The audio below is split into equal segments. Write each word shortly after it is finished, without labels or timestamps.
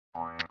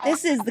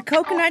This is the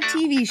Coconut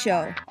TV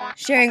show,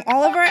 sharing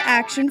all of our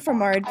action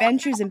from our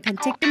adventures in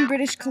Penticton,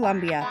 British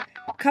Columbia.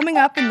 Coming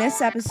up in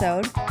this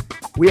episode,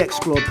 we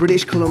explore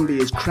British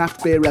Columbia's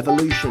craft beer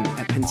revolution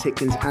at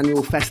Penticton's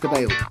annual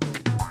festival.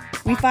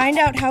 We find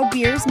out how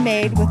beer's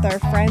made with our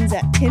friends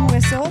at Tin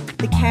Whistle,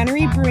 the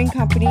Cannery Brewing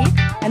Company,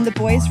 and the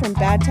boys from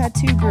Bad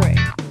Tattoo Brewing.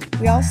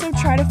 We also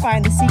try to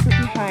find the secret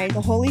behind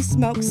the Holy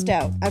Smoke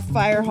Stout at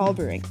Firehall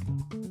Brewing.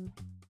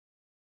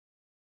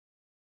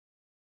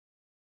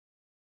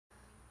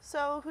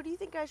 So, who do you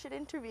think I should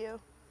interview?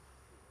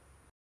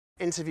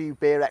 Interview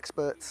beer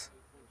experts.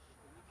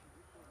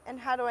 And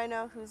how do I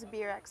know who's a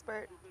beer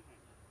expert?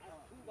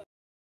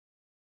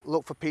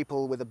 Look for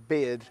people with a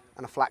beard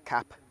and a flat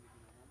cap.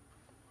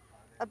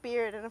 A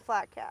beard and a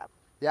flat cap.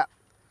 Yeah,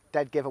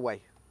 dead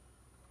giveaway.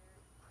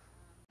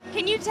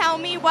 Can you tell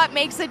me what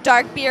makes a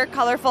dark beer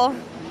colorful?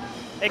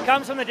 It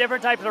comes from the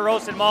different types of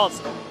roasted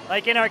malts.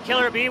 Like in our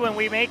Killer Bee, when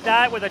we make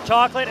that with a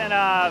chocolate and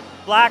a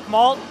black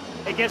malt,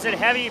 it gives it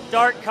heavy,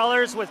 dark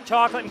colors with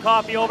chocolate and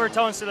coffee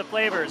overtones to the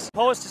flavors.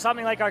 Opposed to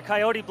something like our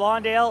Coyote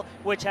Blonde Ale,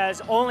 which has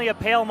only a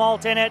pale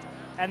malt in it,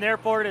 and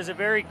therefore it is a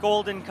very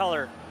golden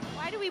color.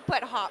 Why do we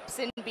put hops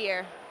in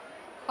beer?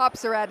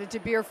 Hops are added to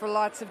beer for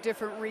lots of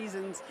different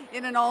reasons.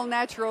 In an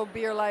all-natural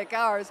beer like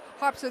ours,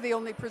 hops are the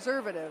only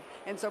preservative,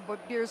 and so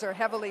beers are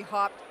heavily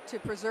hopped to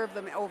preserve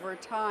them over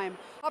time.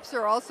 Hops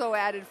are also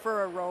added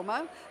for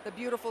aroma. The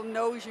beautiful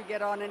nose you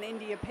get on an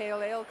India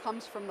Pale Ale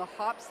comes from the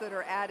hops that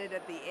are added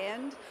at the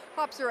end.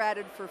 Hops are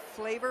added for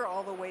flavor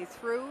all the way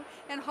through,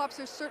 and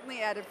hops are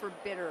certainly added for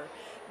bitter.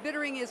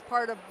 Bittering is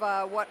part of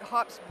what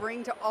hops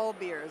bring to all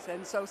beers,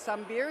 and so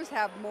some beers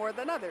have more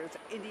than others.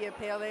 India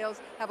Pale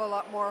Ales have a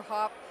lot more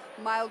hop.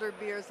 Milder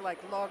beers like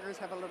lagers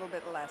have a little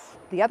bit less.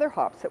 The other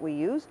hops that we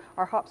use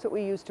are hops that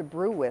we use to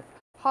brew with.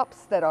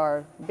 Hops that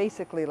are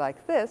basically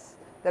like this,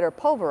 that are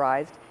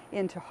pulverized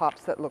into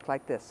hops that look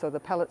like this. So the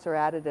pellets are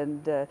added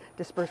and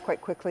disperse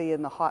quite quickly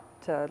in the hot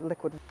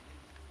liquid.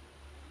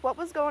 What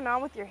was going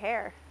on with your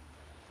hair?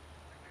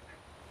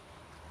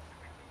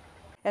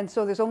 And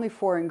so there's only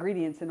 4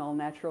 ingredients in all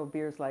natural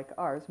beers like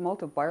ours.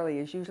 Malt of barley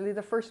is usually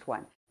the first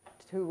one.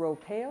 Two-row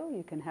pale,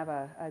 you can have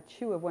a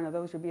chew of one of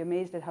those. You'll be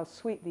amazed at how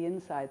sweet the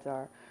insides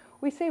are.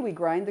 We say we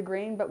grind the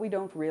grain, but we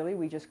don't really.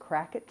 We just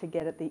crack it to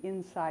get at the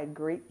inside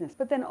greatness.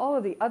 But then all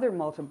of the other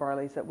malted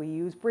barleys that we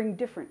use bring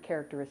different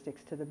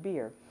characteristics to the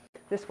beer.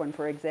 This one,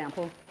 for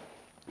example,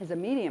 is a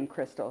medium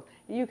crystal.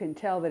 You can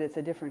tell that it's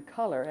a different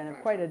color and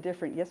quite a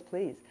different, yes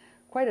please,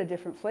 quite a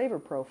different flavor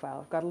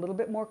profile. Got a little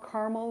bit more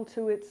caramel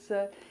to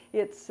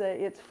its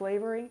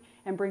flavoring,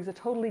 and brings a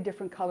totally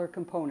different color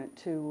component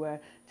to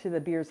the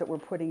beers that we're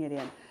putting it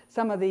in.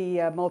 Some of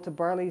the malted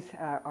barleys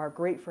are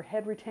great for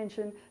head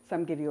retention.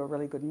 Some give you a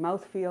really good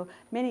mouthfeel.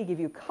 Many give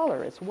you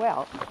color as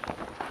well.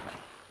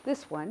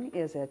 This one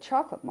is a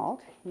chocolate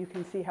malt. You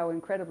can see how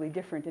incredibly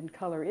different in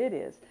color it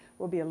is.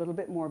 Will be a little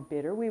bit more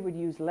bitter. We would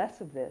use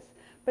less of this,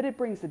 but it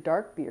brings the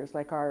dark beers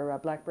like our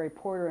Blackberry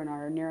Porter and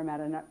our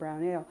Naramata Nut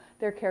Brown Ale,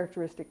 their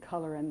characteristic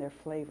color and their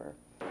flavor.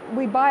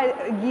 We buy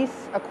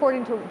yeast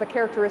according to the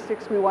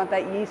characteristics we want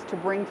that yeast to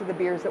bring to the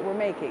beers that we're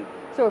making.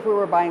 So if we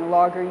were buying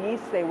lager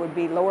yeast, they would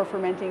be lower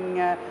fermenting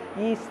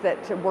yeast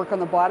that work on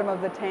the bottom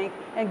of the tank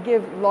and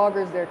give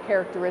lagers their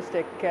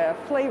characteristic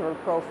flavor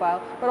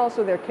profile, but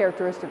also their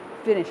characteristic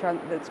finish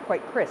that's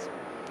quite crisp.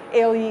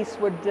 Ale yeast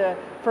would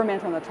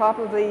ferment on the top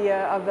of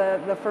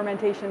the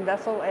fermentation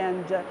vessel,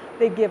 and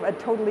they give a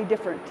totally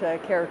different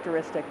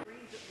characteristic.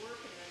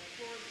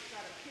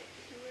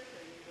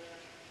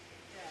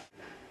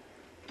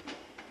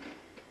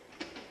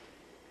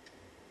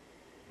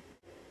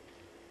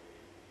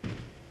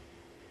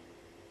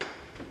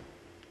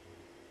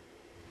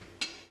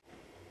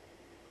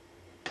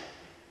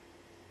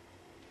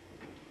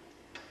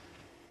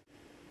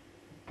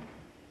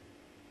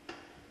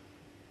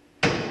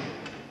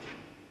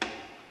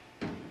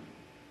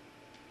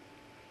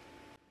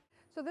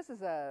 So this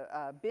is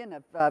a bin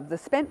of the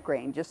spent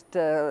grain, just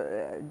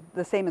the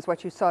same as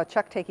what you saw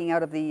Chuck taking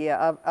out of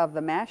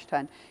the mash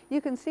tun. You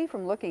can see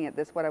from looking at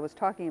this, what I was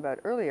talking about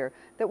earlier,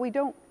 that we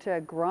don't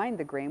grind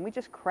the grain, we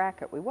just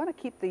crack it. We want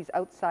to keep these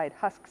outside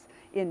husks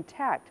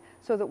intact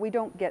so that we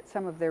don't get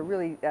some of their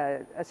really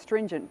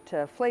astringent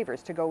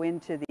flavors to go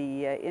into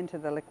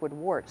the liquid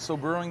wort. So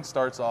brewing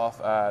starts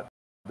off at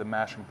the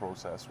mashing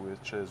process,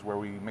 which is where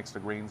we mix the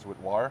grains with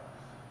water,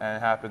 and it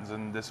happens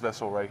in this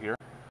vessel right here.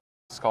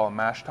 It's called a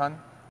mash tun.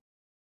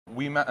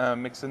 We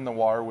mix in the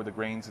water with the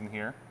grains in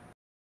here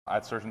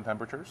at certain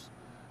temperatures,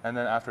 and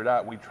then after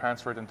that we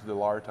transfer it into the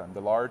lard tun.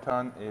 The lard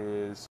tun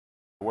is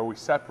where we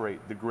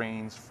separate the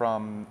grains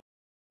from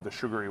the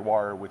sugary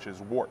water, which is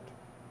wort.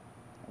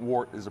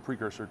 Wort is a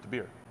precursor to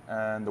beer,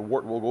 and the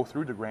wort will go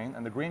through the grain,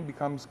 and the grain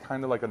becomes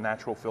kind of like a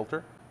natural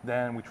filter.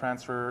 Then we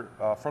transfer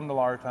from the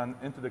lard tun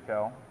into the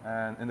kettle,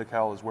 and in the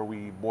kettle is where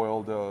we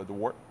boil the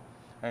wort,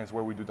 and it's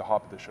where we do the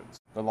hop additions.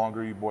 The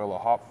longer you boil a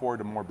hop for,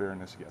 the more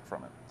bitterness you get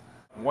from it.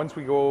 Once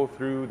we go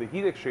through the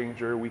heat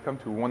exchanger, we come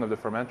to one of the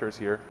fermenters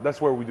here.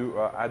 That's where we do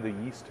add the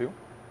yeast to.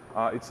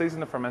 It stays in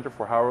the fermenter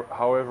for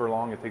however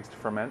long it takes to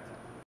ferment.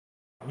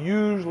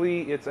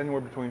 Usually it's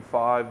anywhere between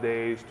 5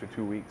 days to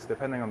 2 weeks,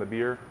 depending on the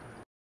beer.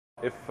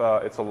 If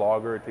it's a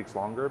lager, it takes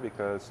longer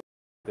because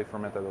they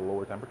ferment at a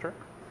lower temperature.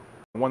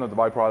 One of the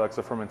byproducts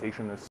of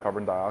fermentation is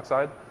carbon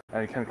dioxide,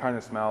 and it can kind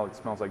of smell, it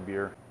smells like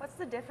beer. What's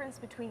the difference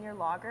between your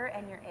lager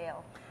and your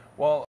ale?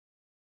 Well,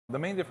 the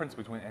main difference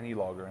between any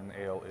lager and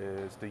ale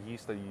is the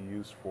yeast that you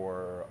use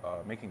for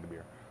making the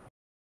beer.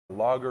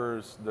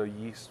 Lagers, the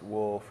yeast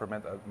will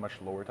ferment at much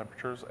lower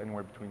temperatures,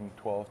 anywhere between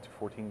 12 to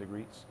 14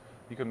 degrees.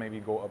 You can maybe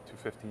go up to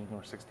 15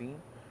 or 16.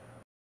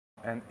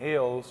 And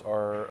ales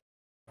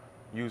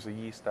use a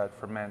yeast that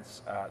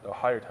ferments at a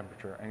higher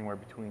temperature, anywhere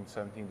between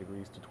 17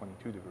 degrees to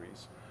 22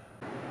 degrees.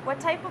 What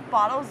type of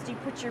bottles do you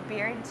put your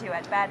beer into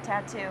at Bad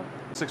Tattoo?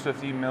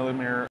 650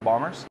 millimeter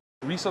bombers.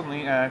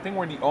 Recently, and I think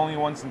we're the only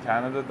ones in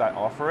Canada that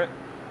offer it,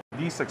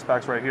 these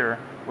 6-packs right here,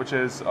 which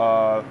is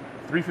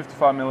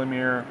 355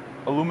 millimeter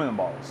aluminum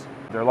bottles.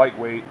 They're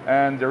lightweight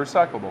and they're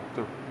recyclable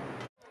too.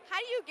 How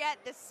do you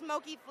get the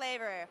smoky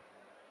flavor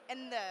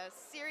in the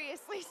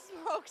seriously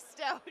smoked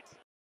stout?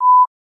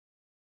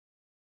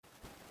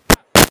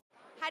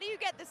 How do you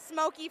get the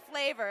smoky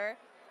flavor?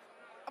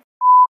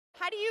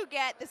 How do you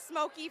get the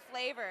smoky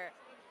flavor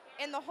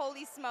in the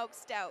Holy Smoke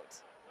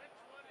Stout?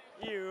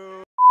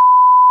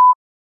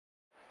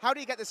 How do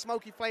you get the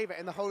smoky flavour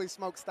in the Holy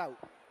Smoke Stout?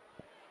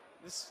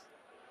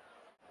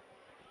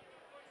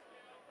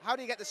 How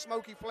do you get the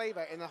smoky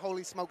flavour in the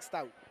Holy Smoke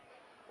Stout?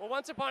 Well,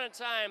 once upon a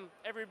time,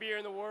 every beer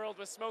in the world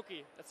was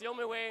smoky. That's the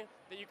only way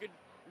that you could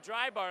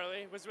dry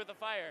barley was with a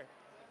fire.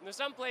 And there's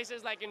some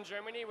places, like in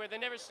Germany, where they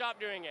never stopped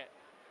doing it.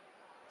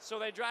 So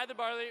they dry the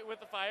barley with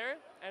the fire,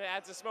 and it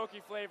adds a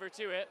smoky flavor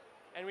to it,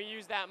 and we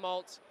use that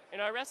malt in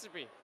our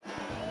recipe.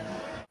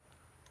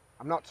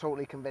 I'm not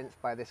totally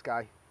convinced by this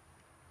guy.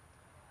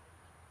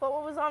 But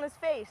what was on his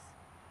face?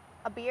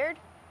 A beard?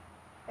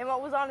 And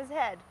what was on his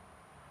head?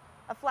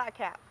 A flat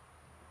cap.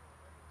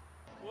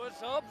 What's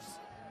hops?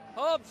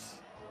 Hops.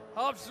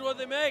 Hops is what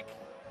they make.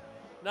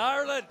 In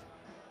Ireland.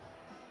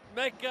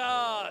 Make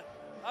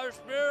Irish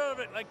beer out of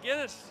it, like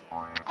Guinness.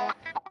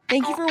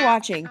 Thank you for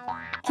watching.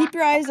 Keep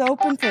your eyes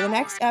open for the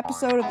next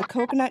episode of the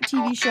Coconut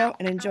TV show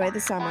and enjoy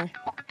the summer.